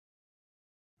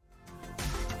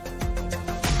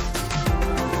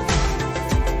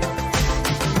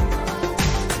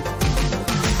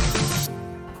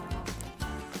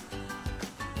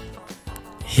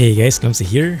Hey guys, Clumsy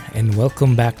here, and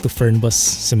welcome back to Fernbus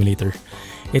Simulator.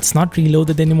 It's not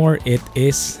reloaded anymore, it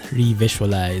is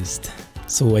revisualized.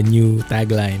 So a new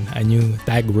tagline, a new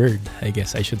tag word, I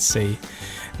guess I should say.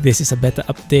 This is a beta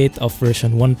update of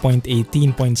version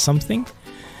 1.18 point something.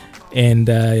 And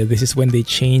this is when they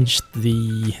changed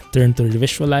the turn to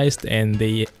revisualized and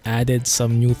they added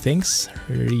some new things,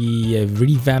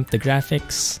 revamped the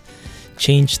graphics,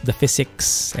 changed the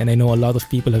physics, and I know a lot of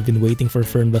people have been waiting for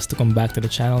Fernbus to come back to the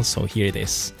channel, so here it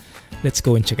is. Let's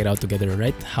go and check it out together,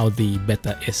 right? How the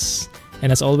beta is.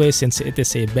 And as always, since it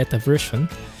is a beta version,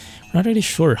 we're not really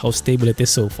sure how stable it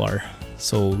is so far.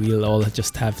 So we'll all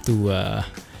just have to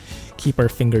keep our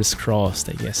fingers crossed,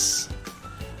 I guess.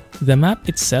 The map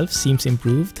itself seems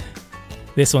improved.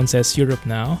 This one says Europe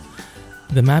now.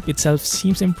 The map itself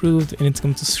seems improved when it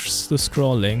comes to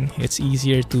scrolling. It's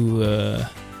easier to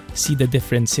see the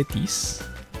different cities,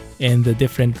 and the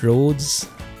different roads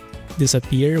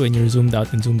disappear when you're zoomed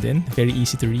out and zoomed in. Very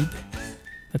easy to read.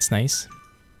 That's nice.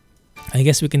 I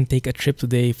guess we can take a trip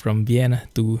today from Vienna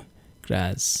to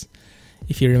Graz.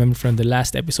 If you remember from the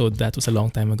last episode, that was a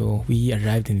long time ago. We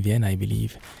arrived in Vienna, I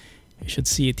believe. You should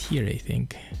see it here, I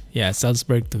think. Yeah,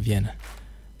 Salzburg to Vienna.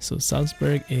 So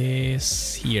Salzburg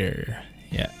is here.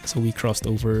 Yeah, so we crossed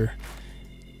over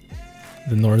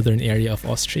the northern area of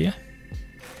Austria.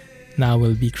 Now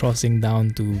we'll be crossing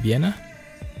down to Vienna,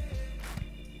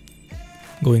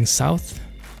 going south,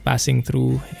 passing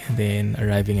through, and then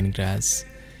arriving in Graz.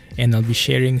 And I'll be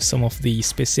sharing some of the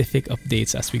specific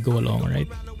updates as we go along, right?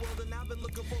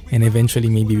 And eventually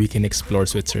maybe we can explore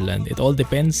Switzerland. It all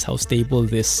depends how stable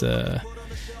this update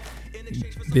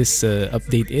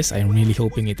is. I'm really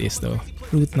hoping it is though.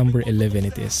 Route number 11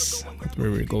 it is. That's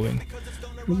where we're going.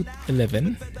 Route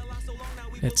 11.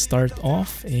 Let's start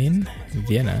off in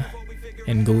Vienna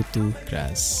and go to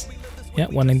Graz. Yeah,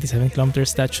 197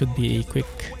 kilometers. That should be a quick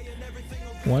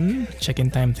one. Check-in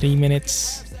time 3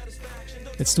 minutes.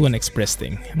 Let's do an express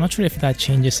thing. I'm not sure if that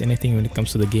changes anything when it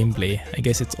comes to the gameplay. I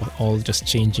guess it's all just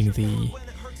changing the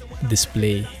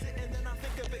display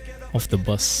of the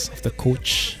bus, of the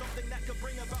coach.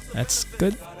 That's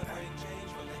good.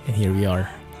 And here we are.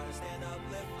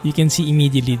 You can see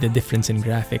immediately the difference in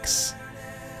graphics.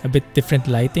 A bit different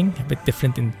lighting, a bit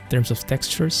different in terms of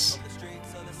textures.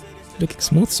 Looking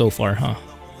smooth so far, huh?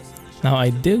 Now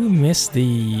I do miss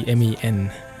the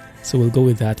MAN, so we'll go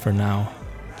with that for now.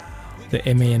 The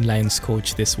MAN Lions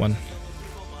Coach, this one.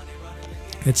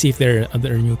 Let's see if there are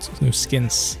other new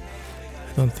skins.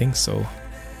 I don't think so.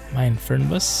 Mine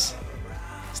Fernbus.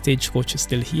 Stagecoach is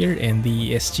still here, and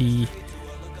the SG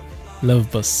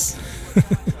Love Bus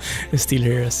is still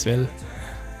here as well.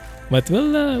 But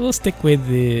we'll stick with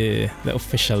the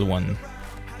official one,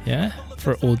 yeah,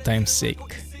 for old time's sake.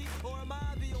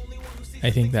 I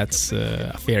think that's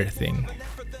a fair thing.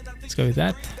 Let's go with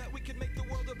that.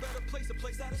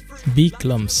 B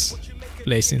Clums,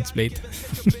 license plate.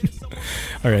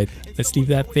 Alright, let's leave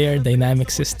that there.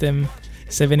 Dynamic system,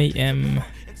 7 AM,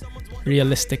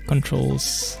 realistic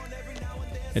controls.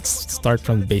 Let's start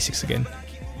from the basics again.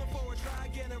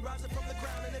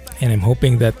 And I'm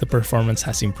hoping that the performance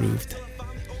has improved.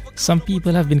 Some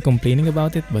people have been complaining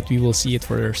about it, but we will see it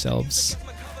for ourselves.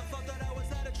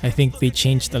 I think they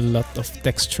changed a lot of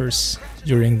textures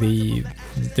during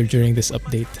this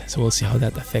update, so we'll see how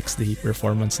that affects the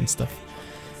performance and stuff.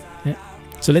 Yeah.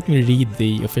 So let me read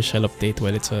the official update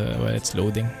while it's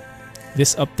loading.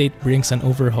 This update brings an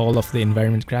overhaul of the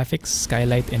environment graphics,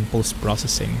 skylight, and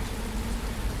post-processing.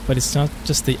 But it's not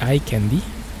just the eye candy.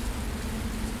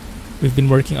 We've been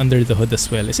working under the hood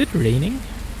as well. Is it raining?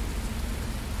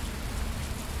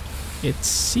 It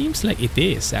seems like it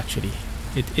is actually.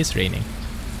 It is raining.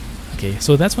 Okay,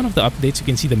 so that's one of the updates. You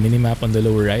can see the minimap on the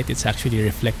lower right. It's actually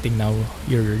reflecting now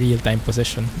your real-time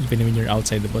position, even when you're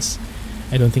outside the bus.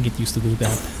 I don't think it used to do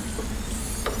that.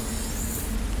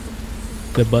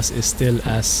 The bus is still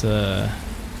as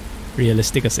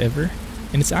realistic as ever.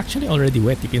 And it's actually already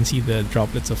wet. You can see the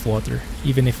droplets of water,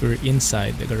 even if we're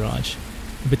inside the garage.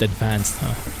 A bit advanced,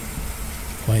 huh?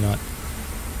 Why not?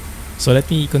 So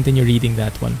let me continue reading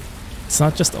that one. It's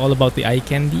not just all about the eye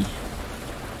candy.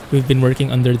 We've been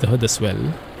working under the hood as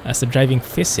well, as the driving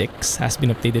physics has been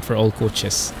updated for all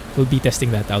coaches. We'll be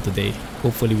testing that out today.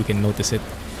 Hopefully we can notice it.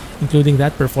 Including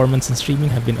that, performance and streaming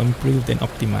have been improved and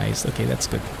optimized. Okay, that's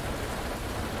good.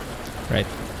 Right.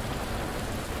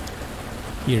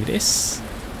 Here it is.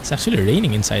 It's actually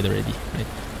raining inside already. Right.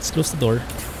 Let's close the door.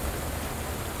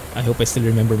 I hope I still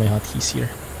remember my hotkeys here.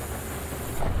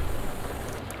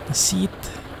 The seat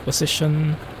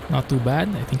position, not too bad.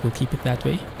 I think we'll keep it that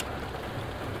way.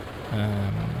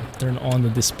 Turn on the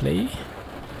display.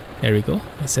 There we go.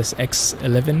 It says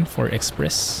X11 for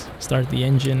Express. Start the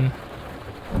engine.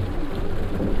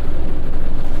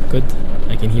 Good,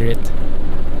 I can hear it.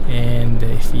 And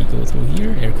if we go through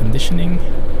here, air conditioning, I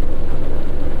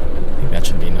think that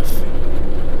should be enough.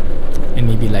 And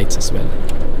maybe lights as well.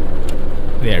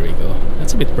 There we go.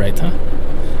 That's a bit bright, huh?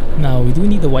 Now we do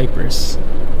need the wipers.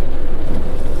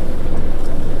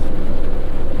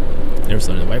 There's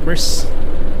the wipers.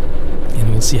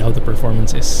 And we'll see how the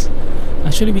performance is.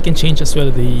 Actually, we can change as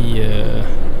well the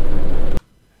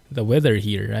weather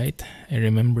here, right? I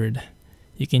remembered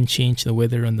you can change the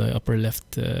weather on the upper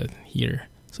left here.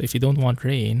 So if you don't want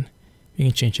rain, we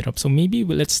can change it up. So maybe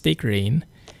let's take rain,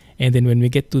 and then when we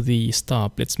get to the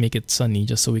stop, let's make it sunny,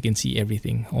 just so we can see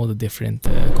everything, all the different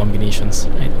combinations,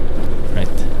 right?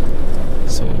 Right.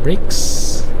 So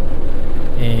brakes,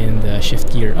 and shift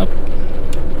gear up,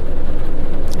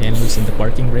 and loosen the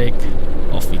parking brake.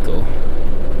 Off we go.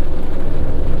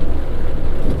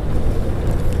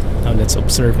 Now let's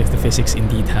observe if the physics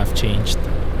indeed have changed,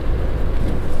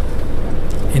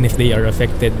 and if they are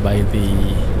affected by the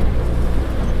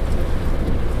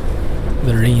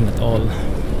rain at all.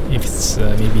 If it's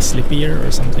maybe slippier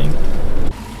or something.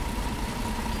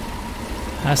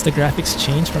 Has the graphics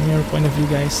changed from your point of view,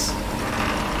 guys?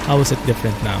 How is it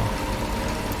different now?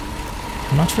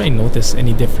 I'm not sure I noticed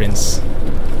any difference.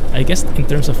 I guess in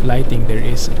terms of lighting there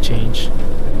is a change,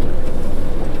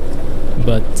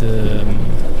 but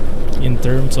in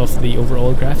terms of the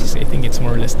overall graphics, I think it's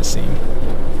more or less the same.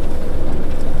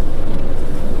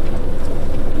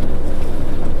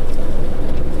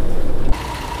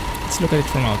 Let's look at it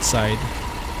from outside.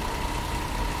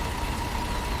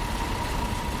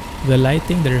 The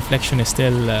lighting, the reflection is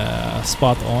still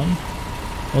spot on.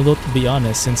 Although, to be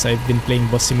honest, since I've been playing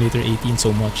Bus Simulator 18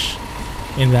 so much,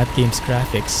 in that game's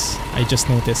graphics, I just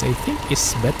noticed I think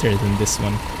it's better than this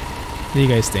one. What do you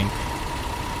guys think?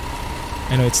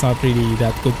 I know it's not really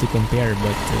that good to compare,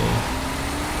 but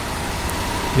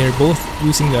they're both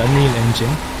using the Unreal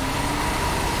Engine.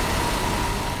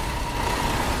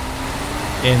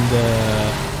 And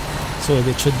so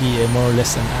it should be more or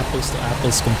less an apples to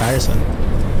apples comparison.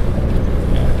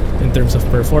 Yeah. In terms of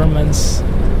performance,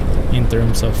 in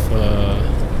terms of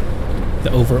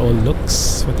the overall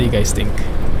looks. What do you guys think?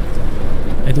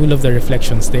 I do love the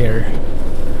reflections there,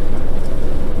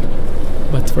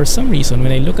 but for some reason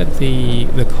when I look at the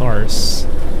cars,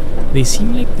 they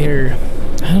seem like they're,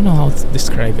 I don't know how to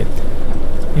describe it.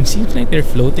 It seems like they're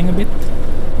floating a bit,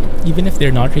 even if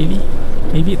they're not really.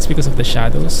 Maybe it's because of the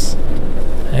shadows.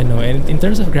 I don't know. And in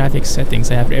terms of graphics settings,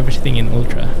 I have everything in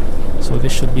ultra, so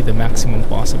this should be the maximum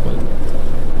possible.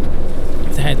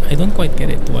 I don't quite get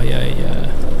it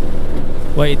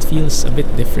why it feels a bit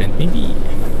different. Maybe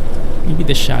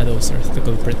the shadows are the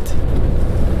culprit.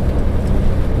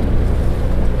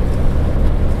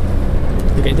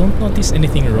 Like, I don't notice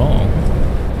anything wrong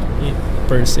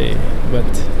per se, but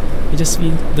it just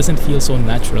doesn't feel so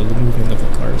natural, the movement of the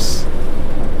cars.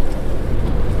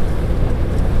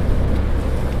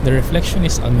 The reflection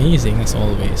is amazing as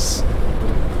always.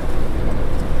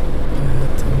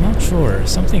 Sure,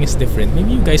 something is different.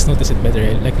 Maybe you guys notice it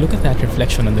better. Like, look at that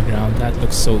reflection on the ground. That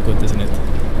looks so good, doesn't it?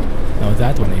 Now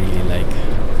that one I really like.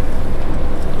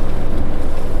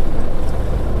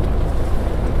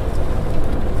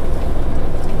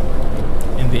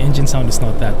 And the engine sound is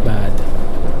not that bad.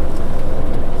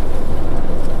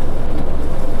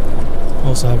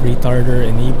 Also have retarder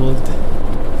enabled.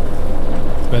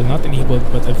 Well, not enabled,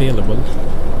 but available.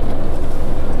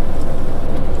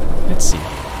 Let's see.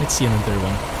 Let's see another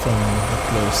one from up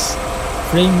close.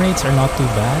 Frame rates are not too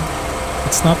bad.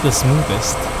 It's not the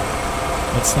smoothest,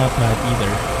 but it's not bad either.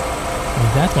 I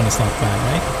mean, that one is not bad,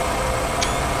 right?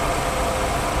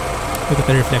 Look at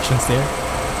the reflections there.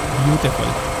 Beautiful.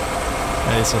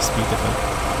 That is just beautiful.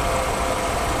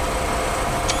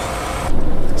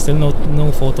 Still no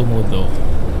photo mode though.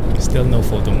 Still no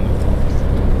photo mode.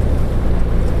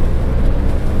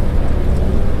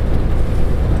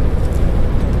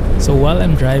 So while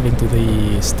I'm driving to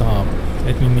the stop,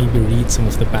 let me maybe read some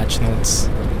of the patch notes.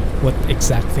 What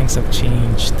exact things have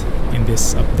changed in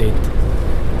this update.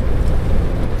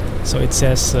 So it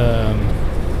says,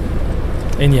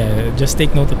 and yeah, just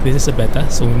take note that this is a beta,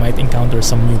 so we might encounter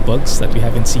some new bugs that we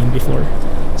haven't seen before.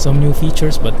 Some new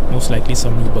features, but most likely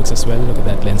some new bugs as well. Look at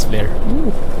that lens flare.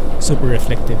 Ooh, super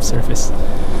reflective surface.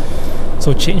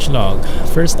 So changelog.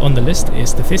 First on the list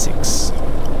is the physics.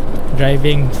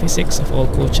 Driving physics of all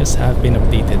coaches have been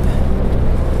updated.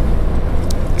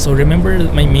 So remember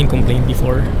my main complaint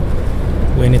before,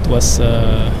 when it was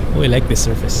oh, I like this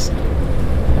surface.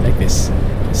 I like this.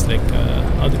 It's like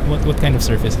what kind of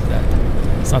surface is that?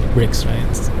 It's not bricks, right?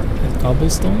 It's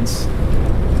cobblestones.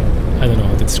 I don't know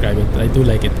how to describe it, but I do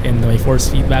like it, and my force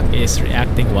feedback is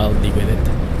reacting wildly with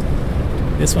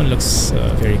it. This one looks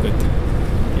very good.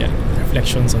 Yeah,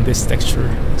 reflections on this texture,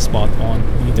 spot on,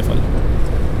 beautiful.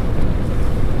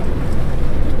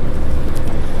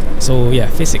 So yeah,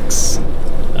 physics.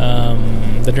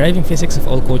 The driving physics of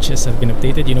all coaches have been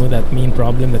updated. You know that main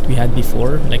problem that we had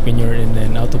before, like when you're in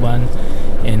an Autobahn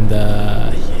and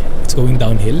it's going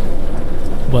downhill.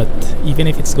 But even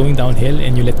if it's going downhill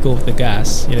and you let go of the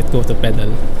gas, you let go of the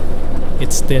pedal,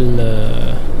 it's still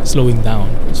slowing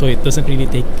down. So it doesn't really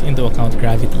take into account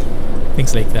gravity,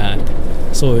 things like that.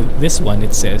 So this one,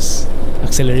 it says,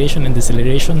 acceleration and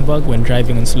deceleration bug when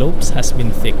driving on slopes has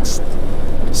been fixed.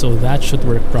 So that should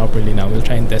work properly now. We'll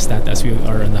try and test that as we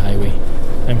are on the highway.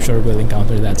 I'm sure we'll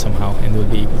encounter that somehow and we'll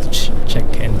be able to check,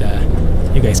 and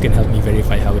you guys can help me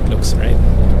verify how it looks, right?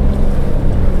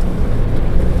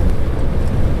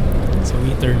 So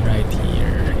we turn right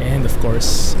here, and of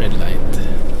course, red light.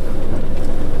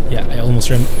 Yeah, I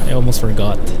almost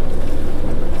forgot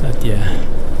that. Yeah,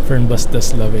 Fernbus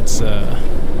does love its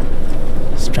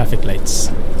traffic lights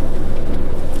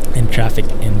and traffic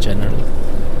in general.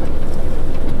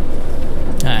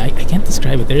 I can't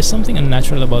describe it. There is something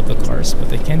unnatural about the cars,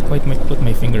 but I can't quite put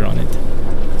my finger on it.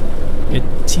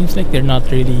 It seems like they're not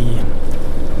really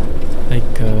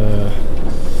like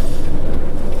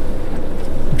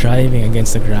driving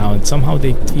against the ground. Somehow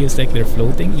it feels like they're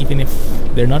floating, even if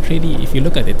they're not really, if you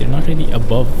look at it, they're not really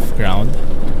above ground.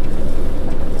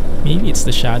 Maybe it's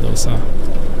the shadows, huh?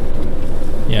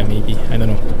 Yeah, maybe. I don't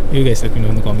know. You guys let me know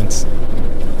in the comments.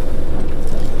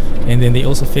 And then they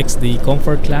also fixed the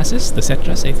comfort classes, the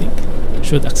Cetras, I think.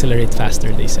 Should accelerate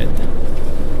faster, they said.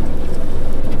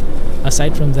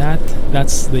 Aside from that,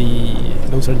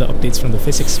 those are the updates from the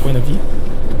physics point of view.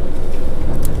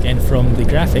 And from the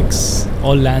graphics,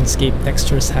 all landscape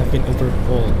textures have been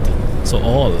overhauled. So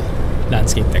all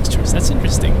landscape textures. That's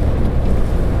interesting.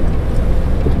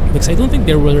 Because I don't think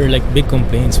there were like big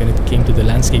complaints when it came to the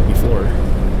landscape before.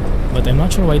 But I'm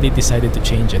not sure why they decided to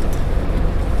change it.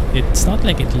 It's not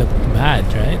like it looked bad,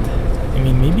 right? I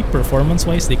mean, maybe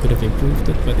performance-wise they could have improved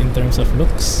it, but in terms of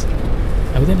looks,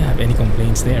 I wouldn't have any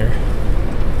complaints there.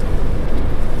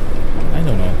 I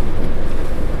don't know.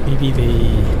 Maybe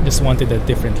they just wanted a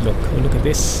different look. Oh, look at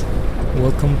this.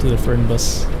 Welcome to the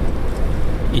Fernbus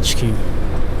HQ.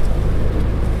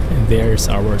 And there's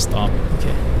our stop.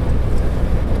 Okay.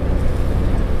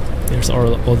 There's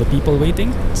all the people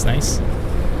waiting. It's nice.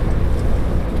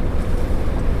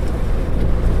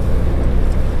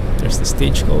 There's the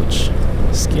stagecoach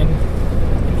skin.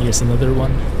 And here's another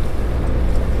one.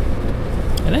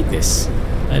 I like this.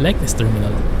 I like this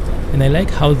terminal. And I like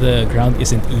how the ground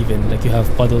isn't even. Like you have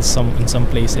puddles in some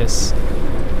places.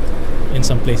 In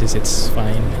some places it's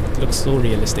fine. It looks so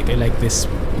realistic. I like this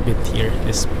bit here.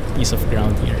 This piece of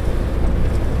ground here.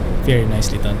 Very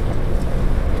nicely done.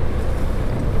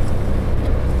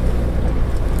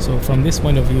 So from this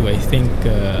point of view, I think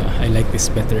I like this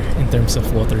better in terms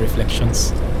of water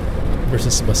reflections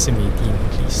versus Bus Sim 18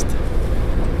 at least.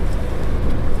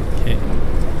 Okay.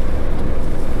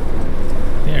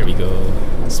 There we go.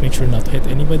 Let's make sure not to hit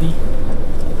anybody.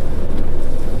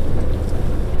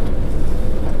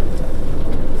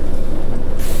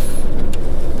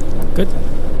 Good.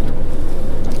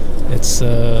 Let's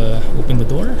open the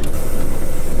door.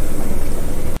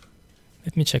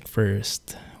 Let me check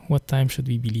first. What time should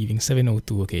we be leaving?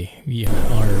 7:02. Okay, we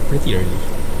are pretty early.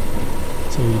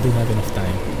 So we do have enough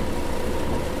time.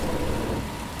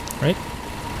 Right?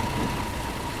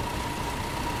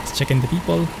 Let's check in the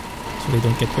people so they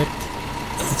don't get wet.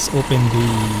 Let's open the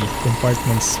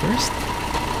compartments first.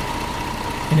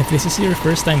 And if this is your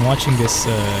first time watching this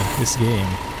game,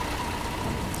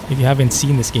 if you haven't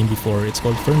seen this game before, it's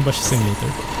called Fernbus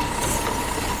Simulator.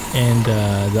 And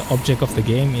the object of the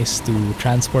game is to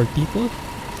transport people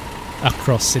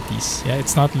across cities. Yeah,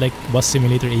 it's not like Bus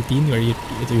Simulator 18 where you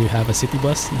have a city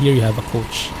bus. Here you have a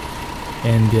coach.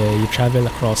 And you travel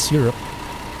across Europe.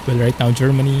 Well, right now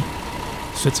Germany,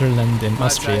 Switzerland and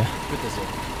Austria.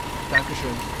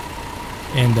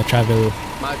 And travel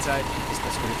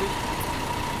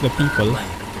the people,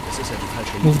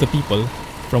 move the people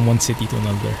from one city to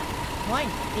another.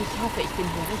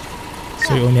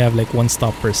 So you only have like one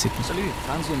stop per city.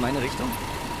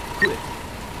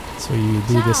 So you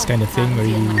do this kind of thing where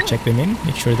you check them in,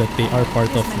 make sure that they are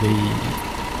part of the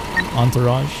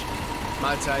entourage.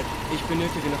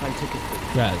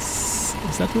 Yes.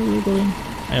 Is that where we're going?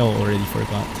 I already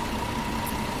forgot.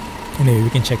 Anyway, we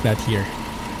can check that here.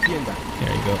 There you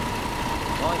go.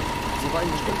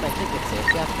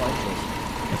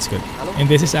 That's good. And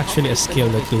this is actually a skill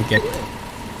that you'll get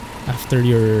after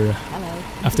you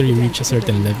reach a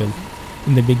certain level.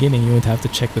 In the beginning, you would have to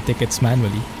check the tickets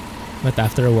manually, but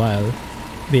after a while,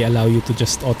 they allow you to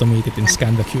just automate it and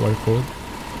scan the QR code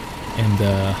and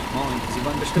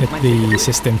let the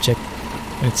system check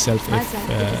itself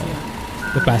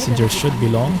if the passengers should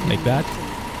belong like that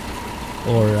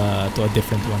or to a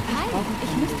different one.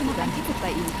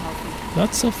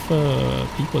 Lots of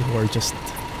people who are just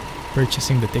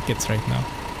purchasing the tickets right now.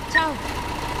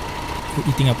 You're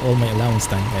eating up all my allowance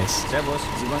time, guys.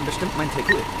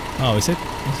 Oh, is it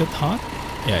hot?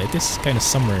 Yeah, it is kind of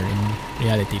summer in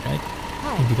reality, right?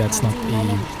 Maybe that's not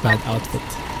a bad outfit.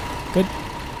 Good?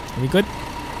 Are we good?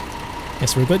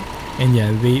 Yes, we're good. And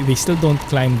yeah, they still don't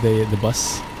climb the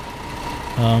bus.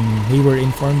 We were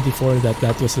informed before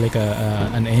that was like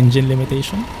an engine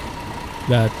limitation,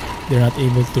 that they're not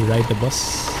able to ride the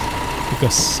bus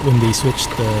because when they switched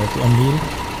to Unreal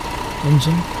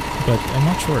engine, but I'm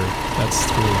not sure that's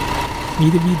true.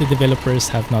 Maybe the developers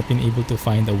have not been able to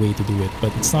find a way to do it,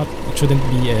 but it shouldn't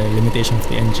be a limitation of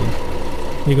the engine,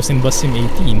 because in Bus Sim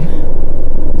 18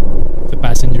 the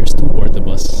passengers do board the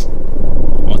bus.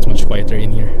 Oh, it's much quieter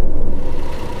in here.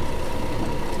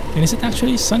 And is it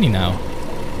actually sunny now?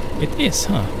 It is,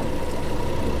 huh?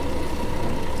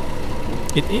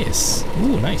 It is.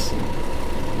 Ooh, nice.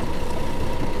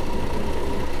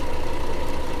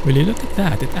 Will you look at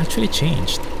that? It actually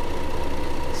changed.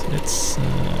 So let's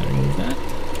remove that.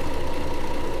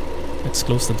 Let's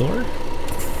close the door.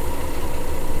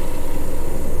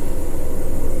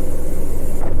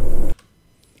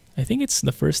 I think it's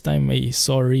the first time I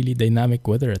saw really dynamic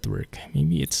weather at work.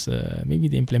 Maybe it's maybe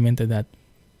they implemented that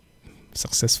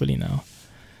successfully now.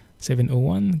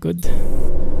 701, good.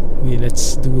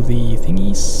 Let's do the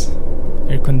thingies.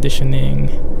 Air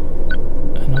conditioning.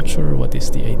 I'm not sure what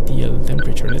is the ideal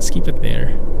temperature. Let's keep it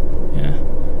there. Yeah.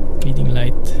 Reading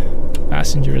light,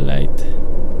 passenger light.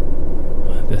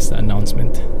 Oh, that's the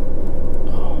announcement.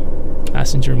 Oh.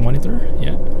 Passenger monitor.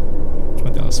 Yeah.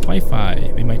 What else?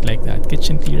 Wi-Fi. They might like that.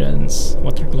 Kitchen clearance.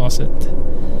 Water closet.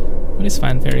 What is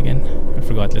fanfare again? I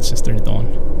forgot. Let's just turn it on.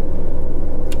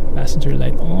 Passenger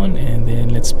light on, and then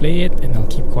let's play it, and I'll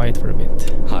keep quiet for a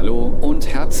bit. Hallo und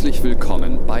herzlich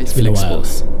willkommen bei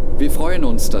FlixBus. Wir freuen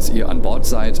uns, dass ihr an Bord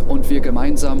seid und wir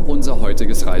gemeinsam unser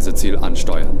heutiges Reiseziel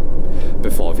ansteuern.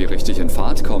 Bevor wir richtig in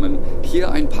Fahrt kommen, hier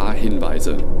ein paar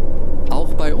Hinweise.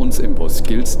 Auch bei uns im Bus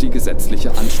gilt die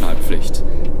gesetzliche Anschnallpflicht.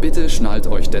 Bitte schnallt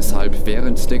euch deshalb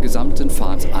während der gesamten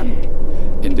Fahrt an.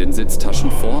 In den Sitztaschen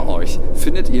vor euch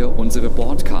findet ihr unsere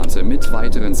Bordkarte mit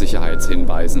weiteren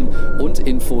Sicherheitshinweisen und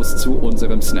Infos zu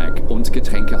unserem Snack- und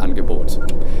Getränkeangebot.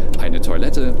 Eine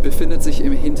Toilette befindet sich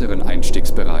im hinteren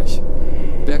Einstiegsbereich.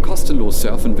 Wer kostenlos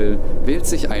surfen will, wählt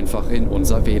sich einfach in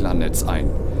unser WLAN-Netz ein.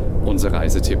 Unser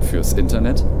Reisetipp fürs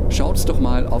Internet? Schaut doch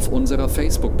mal auf unserer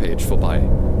Facebook-Page vorbei.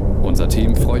 Unser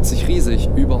Team freut sich riesig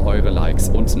über eure Likes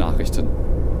und Nachrichten.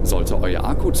 Sollte euer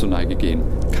Akku zur Neige gehen,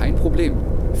 kein Problem.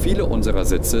 Viele unserer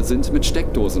Sitze sind mit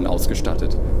Steckdosen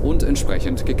ausgestattet und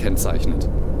entsprechend gekennzeichnet.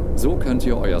 So könnt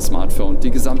ihr euer Smartphone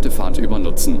die gesamte Fahrt über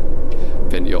nutzen.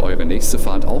 Wenn ihr eure nächste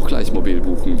Fahrt auch gleich mobil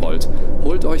buchen wollt,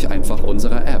 holt euch einfach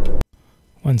unsere App.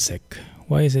 One sec.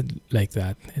 Why is it like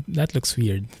that? That looks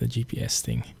weird, the GPS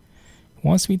thing. It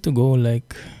wants me to go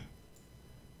like...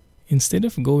 Instead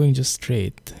of going just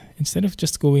straight, instead of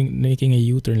just making a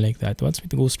U-turn like that, it wants me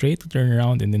to go straight, turn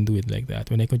around, and then do it like that,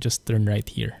 when I could just turn right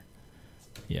here.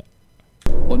 Yeah.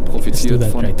 Und profitiert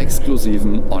von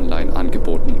exklusiven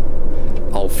Online-Angeboten.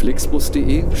 Auf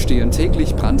flixbus.de stehen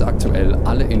täglich brandaktuell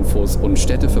alle Infos und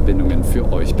Städteverbindungen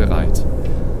für euch bereit.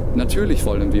 Natürlich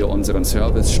wollen wir unseren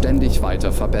Service ständig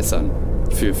weiter verbessern.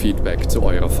 Für Feedback zu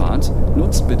eurer Fahrt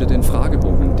nutzt bitte den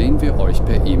Fragebogen, den wir euch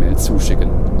per E-Mail zuschicken.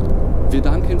 Wir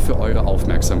danken für eure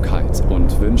Aufmerksamkeit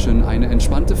und wünschen eine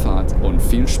entspannte Fahrt und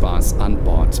viel Spaß an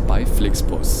Bord bei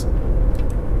FlixBus.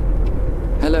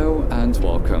 Hello and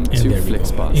welcome to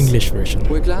FlixBus. English version.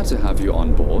 We're glad to have you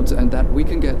on board and that we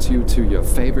can get you to your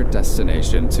favorite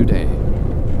destination today.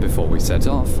 Before we set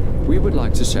off, we would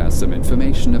like to share some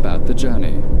information about the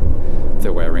journey.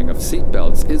 The wearing of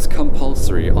seatbelts is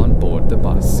compulsory on board the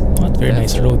bus. Not very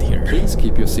nice road here. Please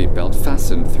keep your seatbelt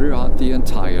fastened throughout the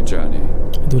entire journey.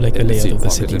 I do like the layout of the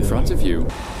city in front of you.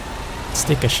 Let's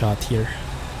take a shot here.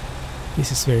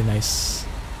 This is very nice.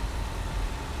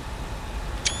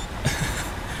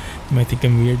 You might think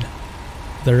I'm weird.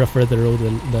 The rougher the road,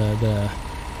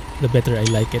 the better I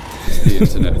like it. The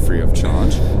internet free of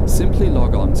charge? Simply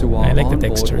log on to our onboard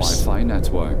Wi-Fi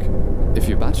network. If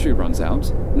your battery runs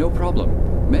out, no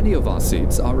problem. Many of our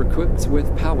seats are equipped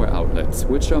with power outlets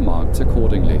which are marked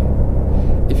accordingly.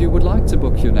 If you would like to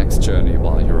book your next journey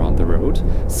while you're on the road,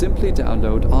 simply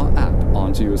download our app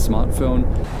onto your smartphone.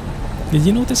 Did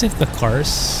you notice if the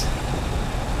cars,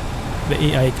 the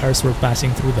AI cars, were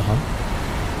passing through the hump?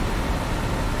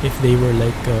 If they were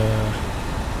like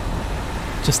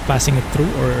just passing it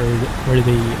through, or were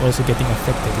they also getting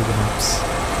affected with the humps?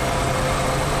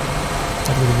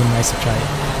 That would have been nice to try.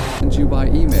 Send you by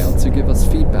email to give us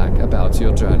feedback about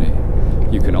your journey.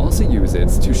 You can also use it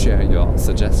to share your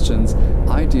suggestions,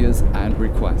 ideas and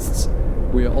requests.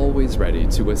 We are always ready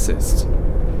to assist.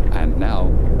 And now,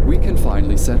 we can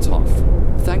finally set off.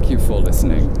 Thank you for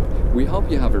listening. We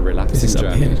hope you have a relaxing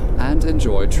journey and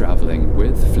enjoy traveling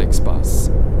with FlixBus.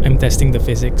 I'm testing the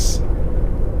physics.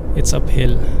 It's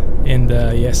uphill, and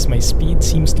yes, my speed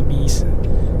seems to be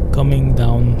coming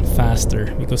down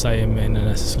faster because I am in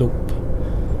a slope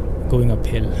going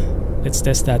uphill. Let's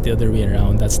test that the other way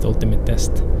around. That's the ultimate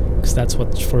test, because that's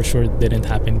what for sure didn't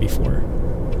happen before.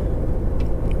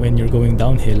 When you're going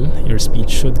downhill, your speed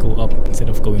should go up instead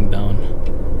of going down.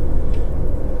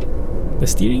 The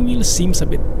steering wheel seems a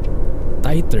bit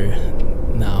tighter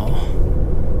now.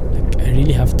 Like, I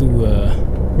really have to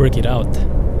work it out.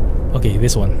 Okay,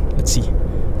 this one. Let's see.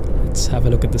 Let's have a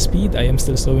look at the speed. I am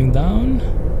still slowing down.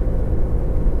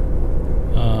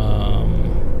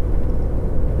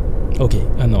 Okay,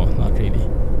 no, not really.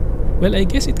 Well, I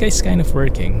guess it is kind of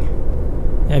working.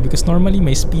 Yeah, because normally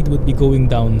my speed would be going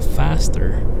down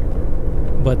faster,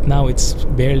 but now it's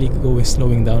barely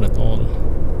slowing down at all.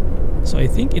 So I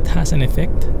think it has an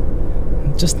effect,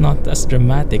 just not as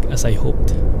dramatic as I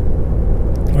hoped.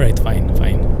 Alright, fine.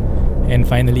 And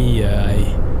finally, I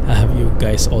have you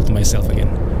guys all to myself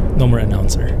again. No more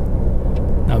announcer.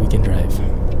 Now we can drive.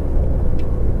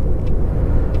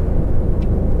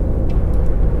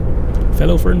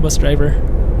 Fellow Fernbus driver,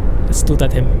 let's toot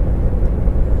at him.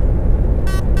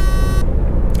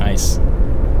 Nice.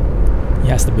 He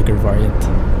has the bigger variant.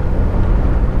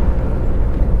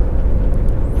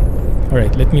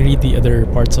 Alright, let me read the other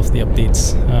parts of the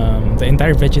updates. The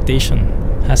entire vegetation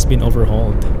has been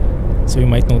overhauled, so you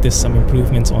might notice some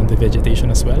improvements on the vegetation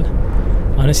as well.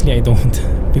 Honestly, I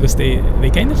don't, because they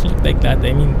kind of look like that.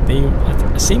 I mean,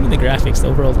 same with the graphics, the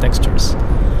overall textures.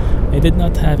 I did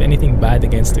not have anything bad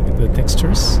against the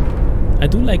textures. I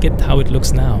do like it how it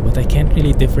looks now, but I can't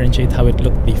really differentiate how it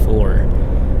looked before.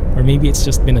 Or maybe it's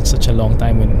just been such a long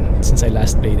time since I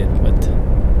last played it, but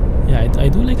yeah, I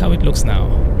do like how it looks now.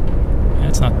 Yeah,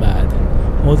 it's not bad.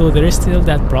 Although there is still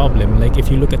that problem, like if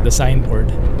you look at the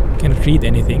signboard, you cannot read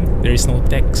anything, there is no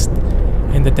text.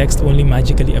 And the text only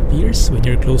magically appears when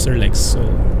you're closer, like so.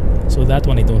 So that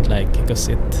one I don't like, because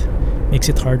it makes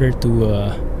it harder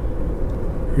to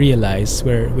realize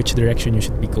which direction you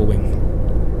should be going.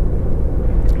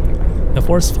 The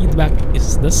force feedback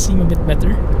does seem a bit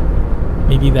better.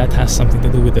 Maybe that has something to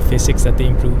do with the physics that they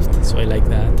improved, so I like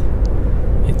that.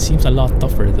 It seems a lot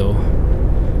tougher though.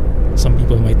 Some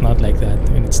people might not like that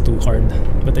when it's too hard,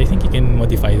 but I think you can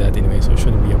modify that anyway, so it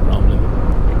shouldn't be a problem.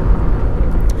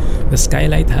 The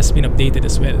skylight has been updated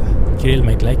as well. Kirill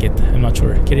might like it, I'm not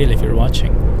sure. Kirill, if you're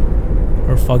watching,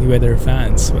 or foggy weather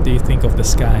fans, what do you think of the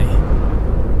sky?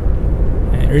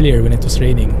 Earlier when it was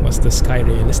raining, was the sky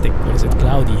realistic, or is it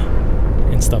cloudy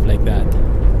and stuff like that?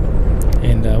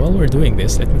 And while we're doing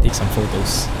this, let me take some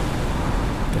photos,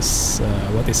 because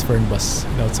what is Fernbus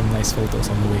without some nice photos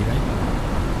on the way, right?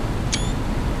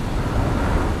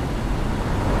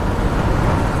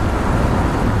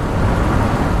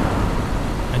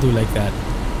 I do like that.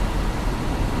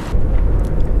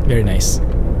 Very nice.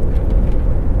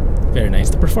 Very nice.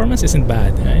 The performance isn't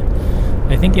bad, right?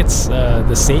 I think it's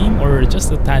the same or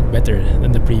just a tad better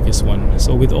than the previous one.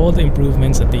 So with all the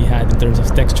improvements that they had in terms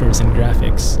of textures and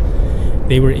graphics,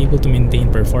 they were able to maintain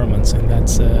performance, and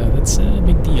that's a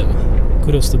big deal.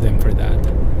 Kudos to them for that.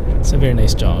 It's a very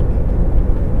nice job.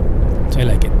 So I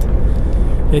like it.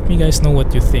 Let me guys know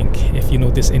what you think, if you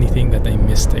notice anything that I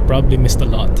missed. I probably missed a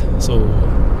lot, so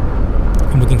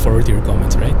I'm looking forward to your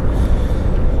comments, right?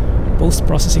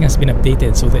 Post-processing has been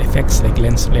updated, so the effects like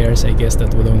lens flares, I guess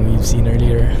that we've seen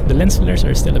earlier. The lens flares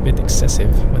are still a bit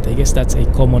excessive, but I guess that's a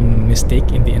common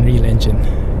mistake in the Unreal Engine.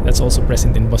 That's also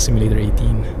present in Bus Simulator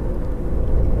 18.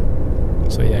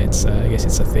 So yeah, I guess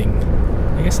it's a thing.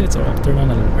 I guess let's turn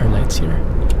on our lights here.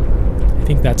 I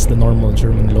think that's the normal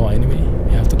German law anyway.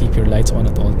 You have to keep your lights on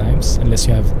at all times, unless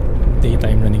you have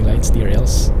daytime running lights,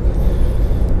 DRLs.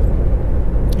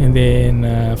 And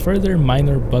then further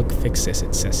minor bug fixes,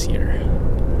 it says here.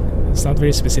 It's not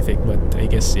very specific, but I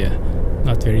guess, yeah,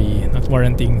 not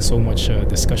warranting so much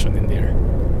discussion in there.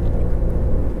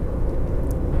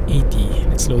 80.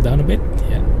 Let's slow down a bit.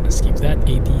 Yeah, let's keep that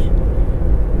 80.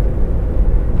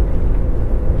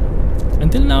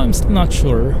 Until now, I'm still not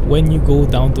sure when you go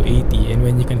down to 80 and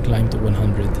when you can climb to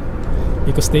 100,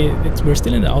 because we're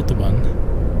still in the Autobahn,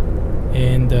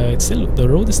 and the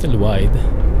road is still wide.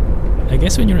 I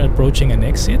guess when you're approaching an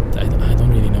exit, I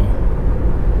don't really know.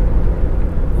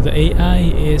 The AI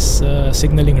is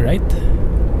signaling right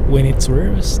when it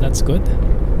swerves. That's good.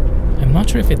 I'm not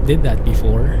sure if it did that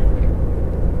before.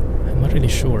 I'm not really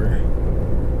sure.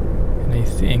 And I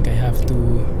think I have to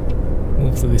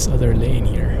move to this other lane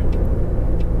here.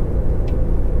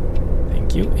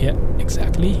 Thank you. Yeah,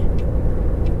 exactly.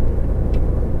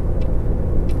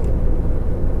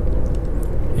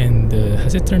 And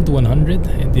has it turned to 100?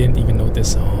 I didn't even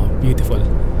notice. Oh, beautiful.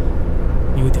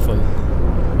 Beautiful.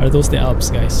 Are those the Alps,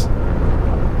 guys?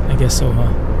 I guess so,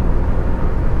 huh?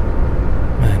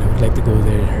 Man, I would like to go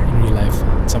there in real life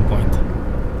at some point.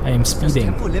 I am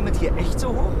speeding.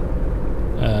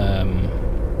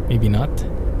 Maybe not.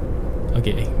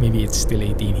 Okay, maybe it's still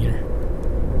 18 here.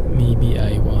 Maybe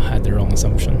I had the wrong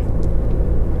assumption.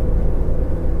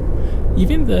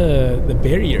 Even the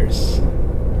barriers,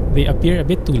 they appear a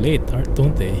bit too late,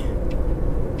 don't they?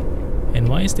 And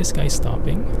why is this guy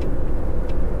stopping?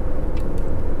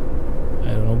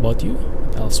 I don't know about you,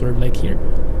 but I'll swerve like here.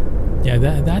 Yeah,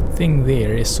 that thing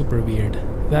there is super weird.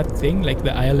 That thing, like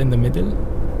the aisle in the middle,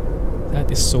 that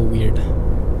is so weird.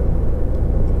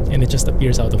 And it just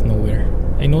appears out of nowhere.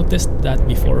 I noticed that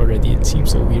before already. It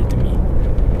seems so weird to me.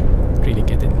 Don't really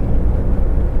get it.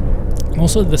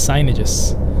 Also the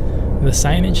signages. The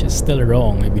signage is still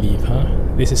wrong, I believe, huh?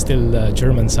 This is still a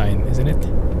German sign, isn't it?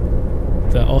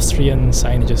 The Austrian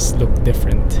signages look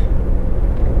different.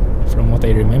 From what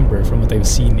I remember, from what I've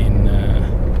seen in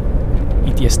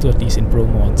ETS2, at least in Pro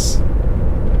mods.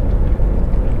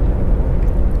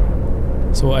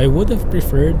 So I would have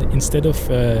preferred, instead of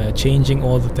changing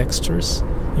all the textures,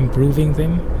 improving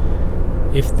them,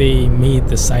 if they made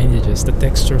the signages, the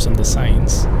textures on the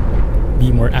signs,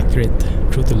 be more accurate,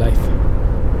 true to life.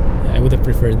 I would have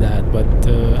preferred that, but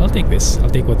I'll take this. I'll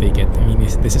take what they get. I mean,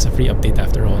 this is a free update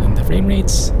after all, and the frame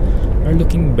rates are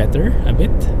looking better a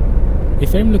bit.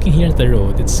 If I'm looking here at the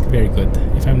road, it's very good.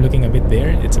 If I'm looking a bit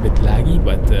there, it's a bit laggy,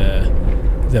 but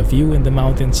the view in the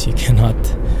mountains, you cannot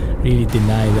really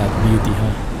deny that beauty,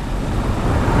 huh?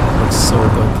 That looks so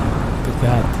good. Look at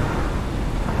that.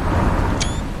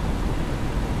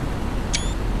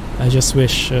 I just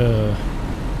wish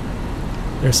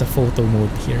there's a photo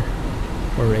mode here,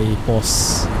 or a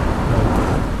pause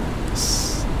mode.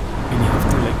 Just really have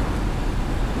to like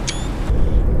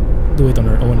do it on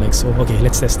our own, like so. Okay,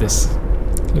 let's test this.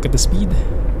 Look at the speed.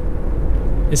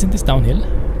 Isn't this downhill?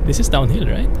 This is downhill,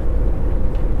 right?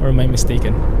 Or am I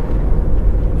mistaken?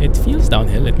 It feels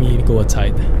downhill. Let me go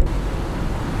outside.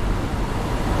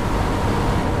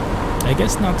 I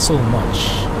guess not so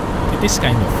much. It is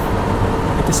kind of.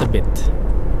 It is a bit.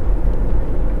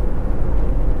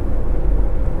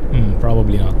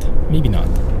 Probably not. Maybe not.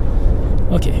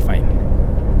 Okay, fine.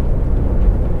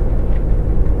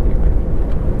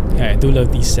 Yeah, I do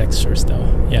love these textures though.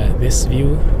 Yeah, this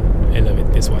view, I love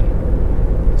it. This one.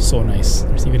 So nice.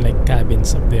 There's even like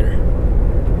cabins up there.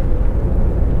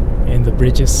 And the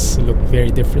bridges look very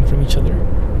different from each other.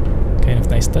 Kind of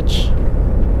nice touch.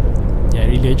 Yeah,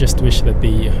 really I just wish that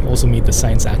they also made the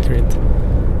signs accurate,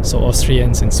 so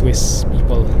Austrians and Swiss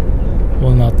people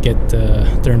will not get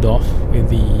turned off with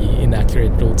the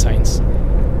inaccurate road signs.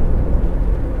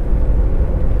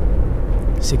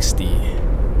 60.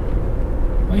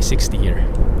 Why 60 here?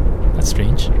 That's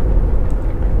strange.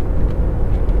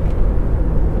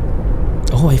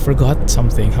 Oh, I forgot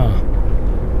something, huh?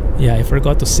 Yeah, I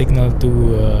forgot to signal to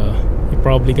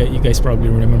you guys probably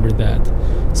remember that.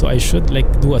 So I should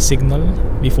like do a signal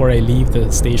before I leave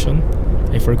the station.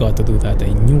 I forgot to do that.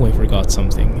 I knew I forgot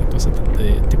something. It was at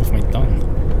the tip of my tongue.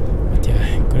 But yeah,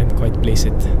 I couldn't quite place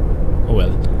it. Oh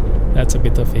well. That's a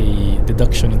bit of a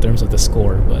deduction in terms of the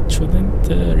score, but shouldn't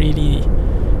really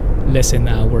lessen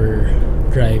our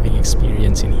driving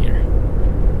experience in here.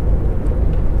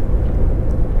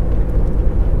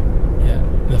 Yeah,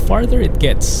 the farther it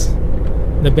gets,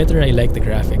 the better I like the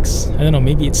graphics. I don't know,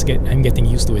 maybe I'm getting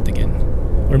used to it again.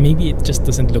 Or maybe it just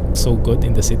doesn't look so good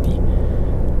in the city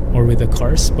or with the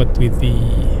cars, but with the...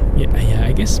 Yeah,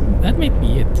 I guess that might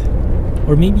be it.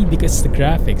 Or maybe because the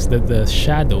graphics, the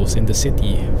shadows in the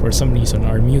city for some reason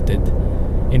are muted,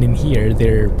 and in here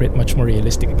they're pretty much more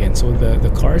realistic again. So the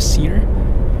cars here,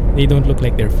 they don't look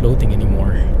like they're floating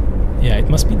anymore. Yeah, it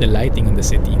must be the lighting in the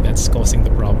city that's causing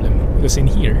the problem, because in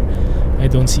here I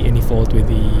don't see any fault with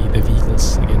the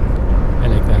vehicles again. I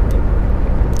like that.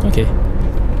 Okay.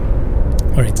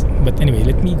 Alright, but anyway,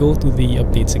 let me go to the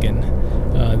updates again.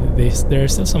 There are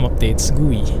still some updates.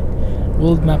 GUI.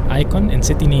 World map icon and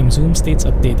city name zoom states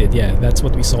updated. Yeah, that's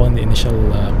what we saw in the initial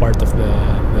part of the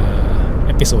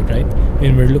episode, right?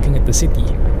 When we're looking at the city,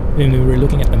 when we were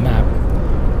looking at the map,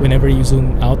 whenever you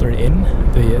zoom out or in,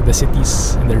 the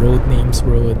cities and the road names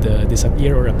would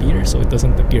disappear or appear, so it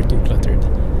doesn't appear too cluttered.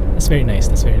 That's very nice.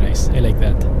 That's very nice. I like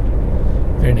that.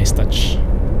 Very nice touch.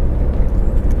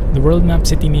 The world map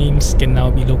city names can now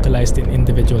be localized in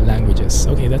individual languages.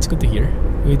 Okay, that's good to hear.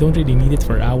 We don't really need it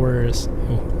for hours.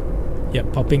 Oh, yeah,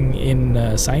 popping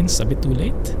in signs a bit too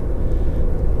late.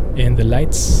 And the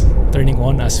lights turning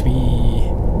on as we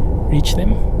reach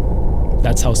them.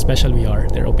 That's how special we are.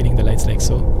 They're opening the lights like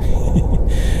so.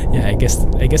 Yeah, I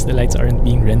guess the lights aren't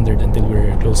being rendered until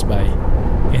we're close by.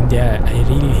 And yeah, I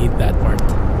really hate that part.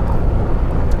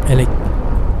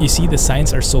 You see the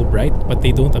signs are so bright, but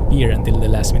they don't appear until the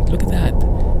last minute. Look at that.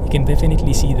 You can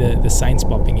definitely see the signs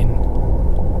popping in.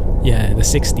 Yeah, the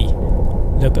 60.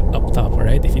 Look up top,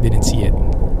 alright? If you didn't see it.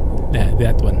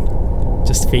 That one.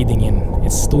 Just fading in.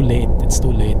 It's too late. It's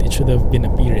too late. It should have been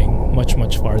appearing much,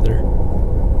 much farther.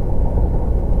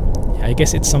 Yeah, I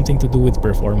guess it's something to do with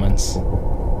performance.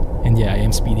 And yeah, I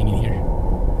am speeding in here.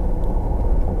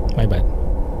 My bad.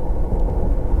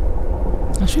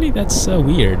 Actually, that's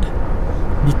weird.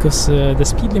 Because the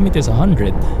speed limit is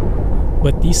 100,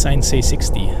 but these signs say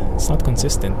 60. It's not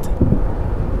consistent.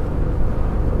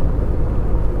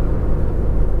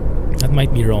 That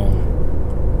might be wrong.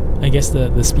 I guess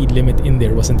the speed limit in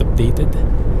there wasn't updated.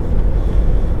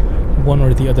 One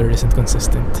or the other isn't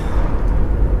consistent.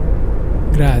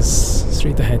 Graz,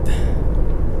 straight ahead.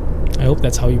 I hope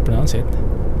that's how you pronounce it.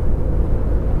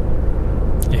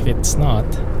 If it's not,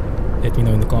 let me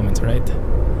know in the comments, right?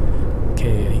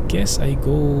 Okay, I guess I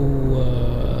go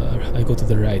to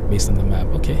the right based on the map.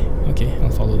 Okay,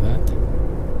 I'll follow that.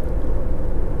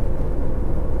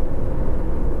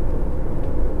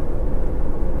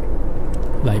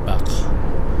 Lie back.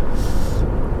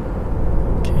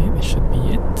 Okay, this should be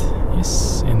it.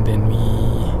 Yes, and then we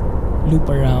loop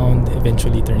around,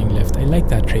 eventually turning left. I like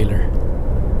that trailer.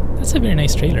 That's a very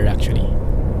nice trailer, actually.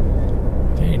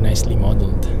 Very nicely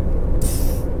modeled.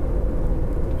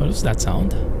 What was that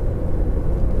sound?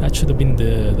 That should have been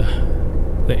the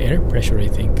air pressure, I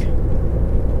think.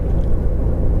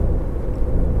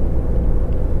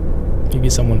 Maybe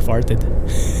someone farted.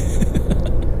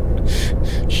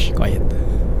 Shh, quiet.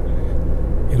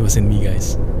 It wasn't me,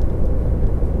 guys.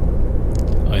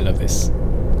 Oh, I love this.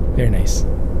 Very nice.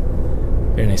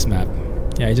 Very nice map.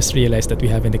 Yeah, I just realized that we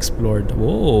haven't explored.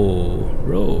 Whoa,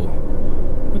 bro.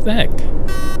 What the heck?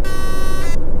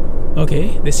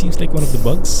 Okay, this seems like one of the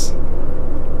bugs,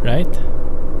 right?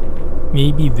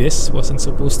 Maybe this wasn't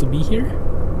supposed to be here,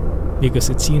 because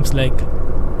it seems like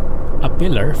a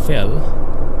pillar fell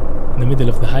in the middle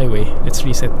of the highway. Let's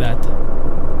reset that.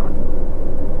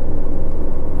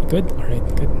 Good?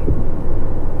 Alright, good.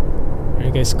 Are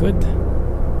you guys good?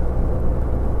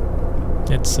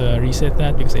 Let's reset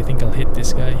that, because I think I'll hit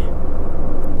this guy.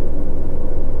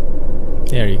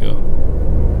 There you go.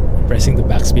 I'm pressing the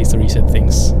backspace to reset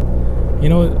things. You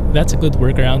know, that's a good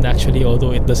workaround actually,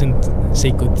 although it doesn't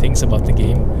say good things about the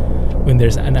game. When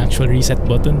there's an actual reset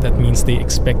button, that means they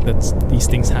expect that these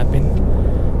things happen.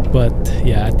 But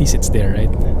yeah, at least it's there,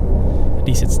 right? At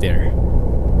least it's there.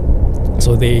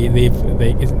 So they've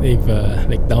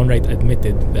like downright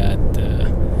admitted that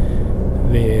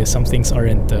some things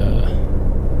aren't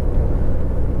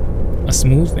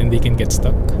smooth and they can get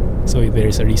stuck. So there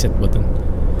is a reset button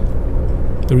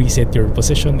to reset your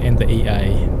position and the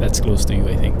AI that's close to you.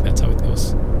 I think that's how it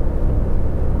goes.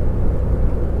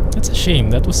 That's a shame.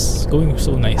 That was going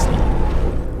so nicely.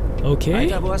 Okay.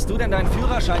 Alter, wo hast du denn deinen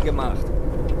Führerschein gemacht?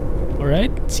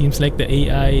 Alright. Seems like the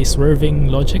AI swerving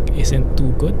logic isn't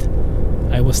too good.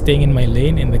 I was staying in my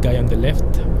lane and the guy on the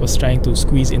left was trying to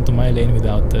squeeze into my lane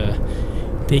without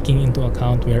taking into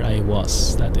account where I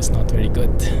was. That is not very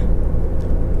good.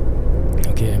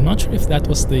 Okay, I'm not sure if that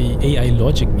was the AI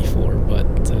logic before,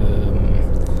 but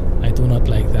I do not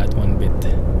like that one bit.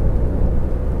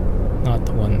 Not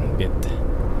one bit.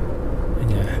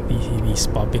 And yeah, these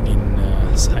popping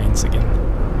in signs again.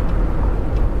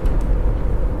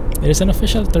 There's an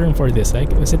official term for this,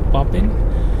 like, was it pop-in?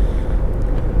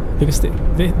 Because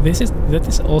that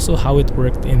is also how it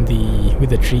worked with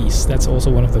the trees. That's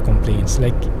also one of the complaints.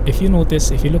 Like, if you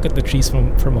notice, if you look at the trees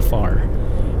from afar,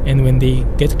 and when they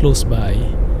get close by,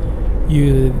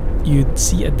 you'd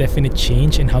see a definite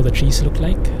change in how the trees look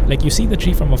like. Like, you see the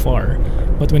tree from afar,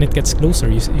 but when it gets closer,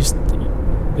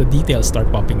 the details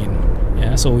start popping in.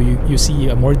 Yeah, so you see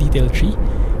a more detailed tree,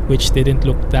 which didn't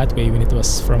look that way when it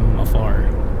was from afar.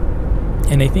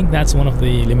 And I think that's one of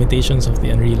the limitations of the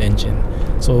Unreal Engine.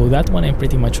 So that one I'm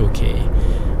pretty much okay.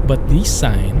 But these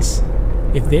signs,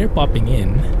 if they're popping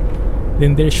in,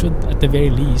 then there should at the very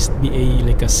least be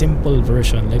a simple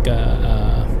version, like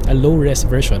a low-res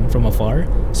version from afar,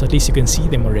 so at least you can see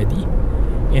them already.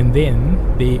 And then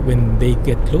when they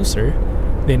get closer,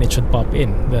 then it should pop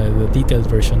in. The detailed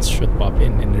versions should pop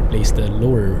in and replace the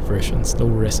lower versions,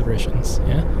 low-res versions.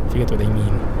 Yeah, if you get what I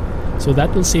mean. So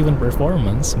that will save on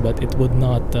performance, but it would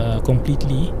not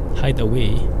completely hide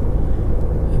away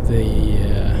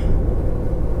the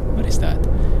what is that?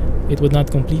 It would not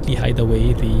completely hide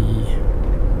away the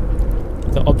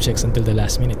objects until the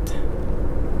last minute.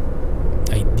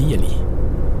 Ideally.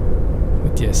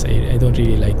 But yes, I don't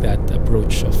really like that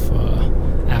approach of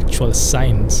actual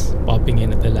signs popping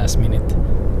in at the last minute.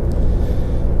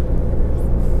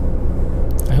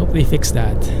 I hope they fix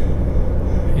that.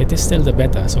 It is still the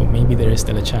beta, so maybe there is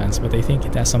still a chance, but I think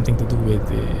it has something to do with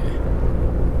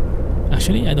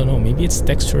actually, I don't know, maybe it's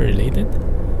texture related?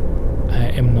 I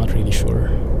am not really sure.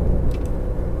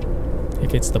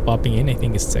 If it's the popping in, I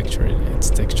think it's texture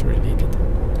related.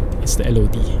 It's the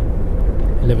LOD,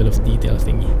 level of detail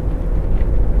thingy.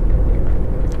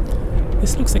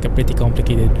 This looks like a pretty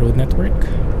complicated road network.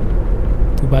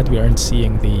 Too bad we aren't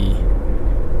seeing the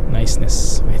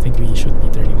niceness. I think we should be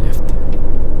turning left.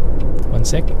 1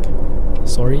 sec.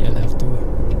 Sorry, I'll have to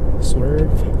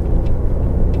swerve.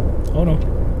 Oh no.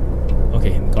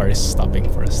 Okay, the car is stopping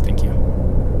for us. Thank you.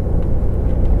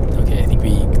 Okay, I think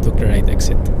we took the right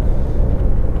exit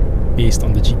based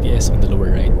on the GPS on the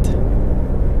lower right.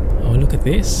 Oh, look at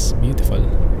this. Beautiful.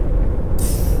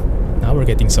 Now we're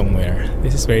getting somewhere.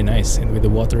 This is very nice, and with the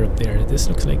water up there, this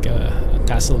looks like a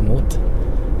castle moat.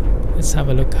 Let's have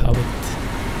a look how it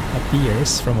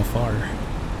appears from afar.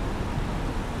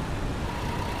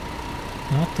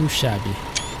 Not too shabby.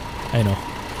 I know.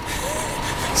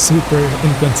 Super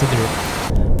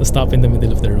inconsiderate to stop in the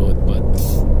middle of the road, but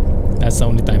that's the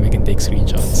only time I can take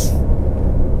screenshots.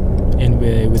 And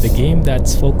with a game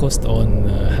that's focused on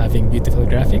having beautiful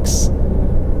graphics,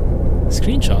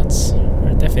 screenshots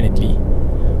are definitely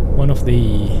one of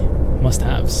the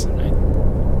must-haves, right?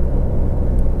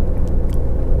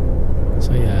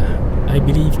 So yeah, I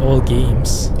believe all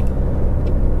games,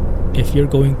 if you're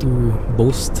going to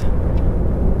boast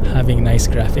having nice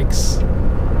graphics,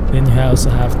 then you also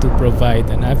have to provide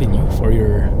an avenue for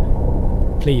your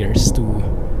players to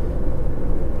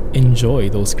enjoy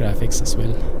those graphics as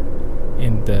well,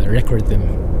 and record them,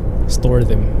 store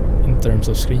them in terms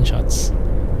of screenshots,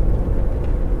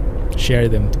 share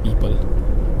them to people.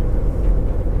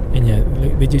 And yeah,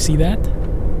 did you see that?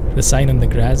 The sign on the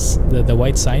grass, the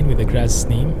white sign with the grass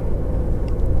name,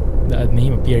 the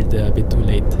name appeared a bit too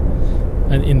late.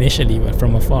 And initially,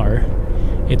 from afar,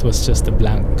 it was just a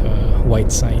blank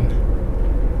white sign.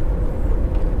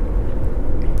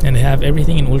 And I have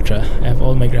everything in Ultra. I have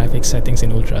all my graphics settings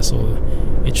in Ultra, so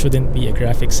it shouldn't be a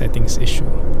graphics settings issue.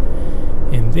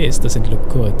 And this doesn't look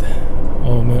good.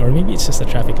 Oh, or maybe it's just a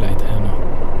traffic light, I don't know.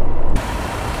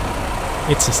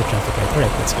 It's just a traffic light.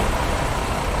 Alright, let's go.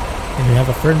 And we have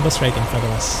a Fernbus right in front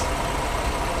of us.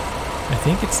 I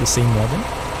think it's the same model.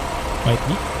 Might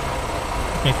be.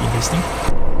 Might be interesting.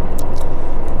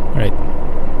 Alright.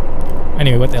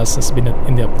 Anyway, what else has been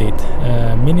in the update?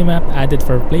 Minimap added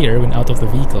for player when out of the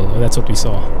vehicle. Oh, that's what we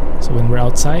saw. So when we're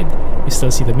outside, we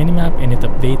still see the minimap and it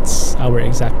updates our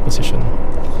exact position.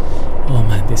 Oh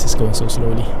man, this is going so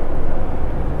slowly.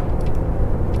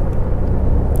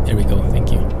 There we go,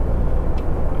 thank you.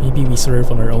 Maybe we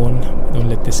swerve on our own. Don't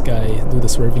let this guy do the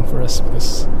swerving for us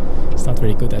because he's not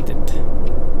very good at it.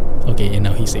 Okay, and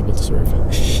now he's able to swerve.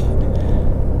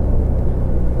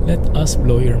 Let us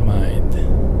blow your mind.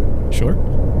 Sure?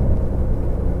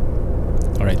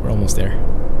 Alright, we're almost there.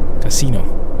 Casino.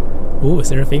 Oh, is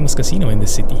there a famous casino in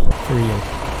this city? For real.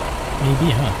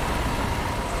 Maybe, huh?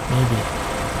 Maybe.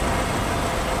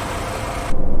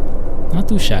 Not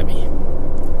too shabby.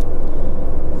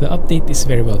 The update is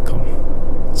very welcome.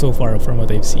 So far from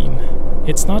what I've seen.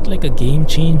 It's not like a game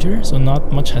changer, so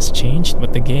not much has changed,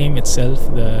 but the game itself,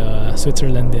 the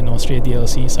Switzerland and Austria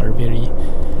DLCs are very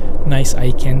nice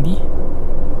eye candy.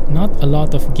 Not a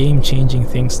lot of game-changing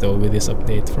things though with this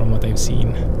update from what I've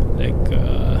seen. Like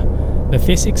the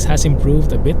physics has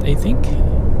improved a bit, I think.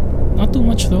 Not too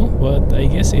much though, but I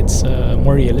guess it's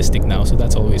more realistic now, so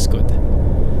that's always good.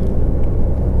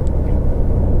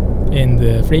 And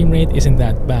the frame rate isn't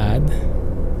that bad,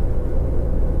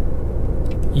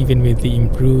 even with the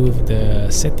improved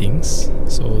settings,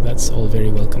 so that's all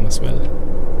very welcome as well.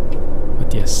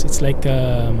 But yes, it's like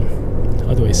how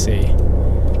do I say?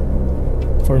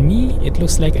 For me, it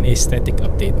looks like an aesthetic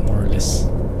update, more or less.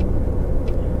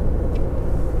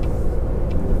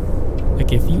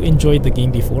 you enjoyed the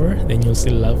game before, then you'll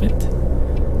still love it.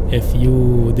 If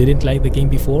you didn't like the game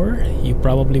before, you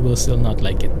probably will still not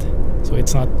like it. So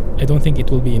it's not, I don't think it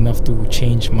will be enough to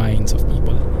change minds of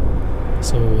people.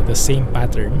 So the same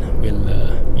pattern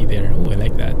will be there. Oh, I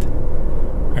like that.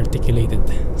 Articulated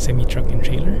semi-truck and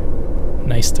trailer.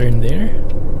 Nice turn there.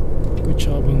 Good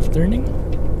job of turning.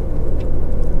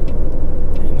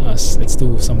 And us, let's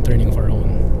do some turning of our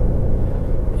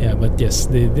own. Yeah, but yes,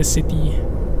 this city,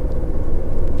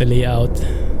 the layout,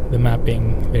 the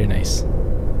mapping, very nice.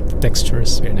 The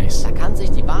textures, very nice. Da kann sich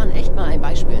die Bahn echt mal ein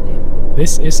Beispiel nehmen.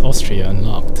 This is Austria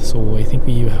unlocked, so I think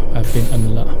we have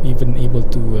been we've been able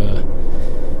to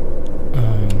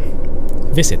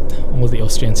visit all the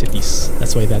Austrian cities.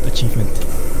 That's why that achievement.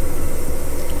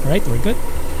 Alright, we're good.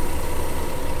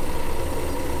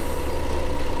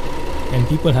 And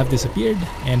people have disappeared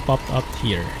and popped up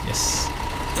here. Yes.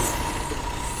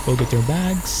 Go get your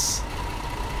bags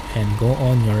and go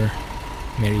on your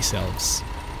merry selves.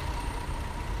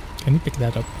 Can we pick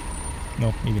that up?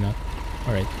 No, maybe not.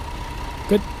 Alright.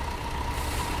 Good.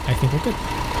 I think we're good.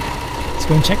 Let's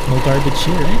go and check. No garbage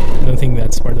here, right? I don't think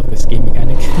that's part of this game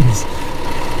mechanic.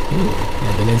 Ooh,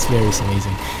 yeah, the lens flare is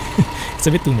amazing. It's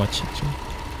a bit too much, actually.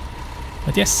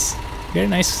 But yes, very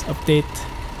nice update.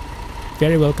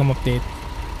 Very welcome update.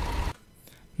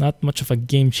 Not much of a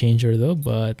game changer though,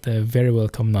 but very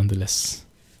welcome nonetheless.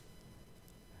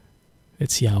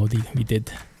 Let's see how we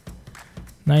did.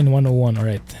 9101,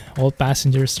 alright. All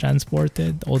passengers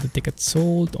transported, all the tickets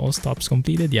sold, all stops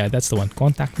completed. Yeah, that's the one.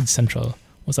 Contacted Central.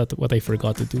 Was that what I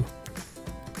forgot to do?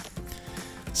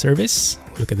 Service,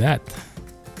 look at that.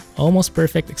 Almost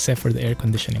perfect except for the air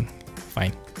conditioning.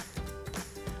 Fine.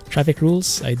 Traffic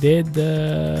rules, I did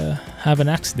have an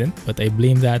accident, but I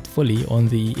blame that fully on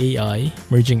the AI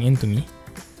merging into me.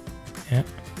 Yeah.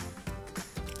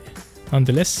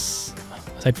 Nonetheless,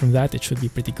 aside from that, it should be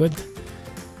pretty good.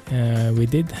 We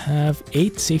did have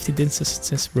 8 safety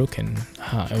distances broken.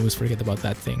 I always forget about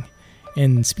that thing.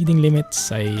 And speeding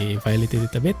limits, I violated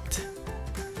it a bit.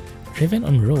 Driven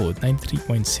on road,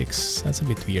 93.6. That's a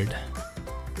bit weird.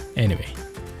 Anyway,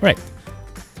 right.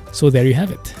 So there you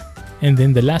have it. And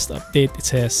then the last update, it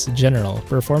says general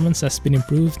performance has been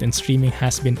improved and streaming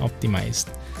has been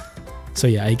optimized. So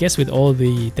yeah, I guess with all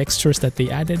the textures that they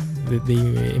added, that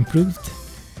they improved,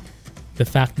 the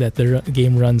fact that the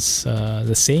game runs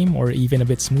the same or even a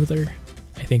bit smoother,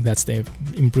 I think that's the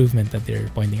improvement that they're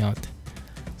pointing out.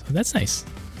 So that's nice.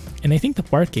 And I think the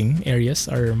parking areas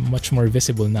are much more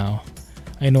visible now.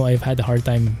 I know I've had a hard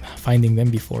time finding them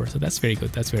before, so that's very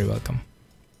good. That's very welcome.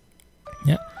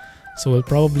 Yeah. So we'll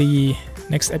probably,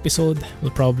 next episode,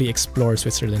 we'll probably explore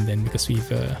Switzerland then, because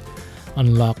we've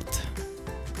unlocked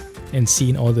and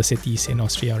seen all the cities in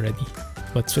Austria already.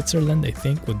 But Switzerland, I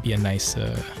think, would be a nice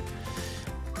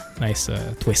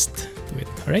twist to it.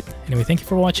 Alright, anyway, thank you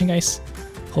for watching, guys.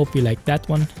 Hope you liked that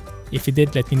one. If you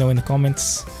did, let me know in the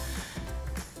comments.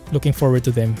 Looking forward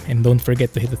to them. And don't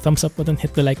forget to hit the thumbs up button,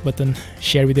 hit the like button,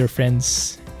 share with your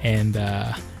friends. And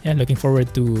yeah, looking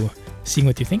forward to seeing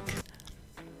what you think.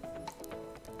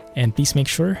 And please make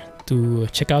sure to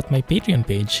check out my Patreon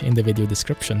page in the video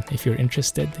description if you're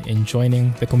interested in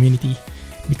joining the community,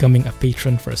 becoming a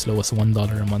patron for as low as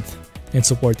 $1 a month, and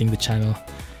supporting the channel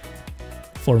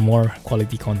for more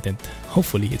quality content.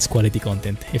 Hopefully it's quality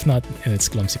content. If not, then it's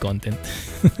clumsy content.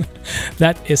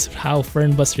 That is how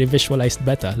Fernbus Revisualized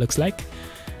Beta looks like.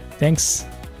 Thanks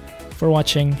for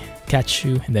watching. Catch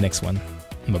you in the next one.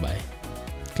 Bye-bye.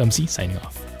 Clumsy signing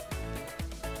off.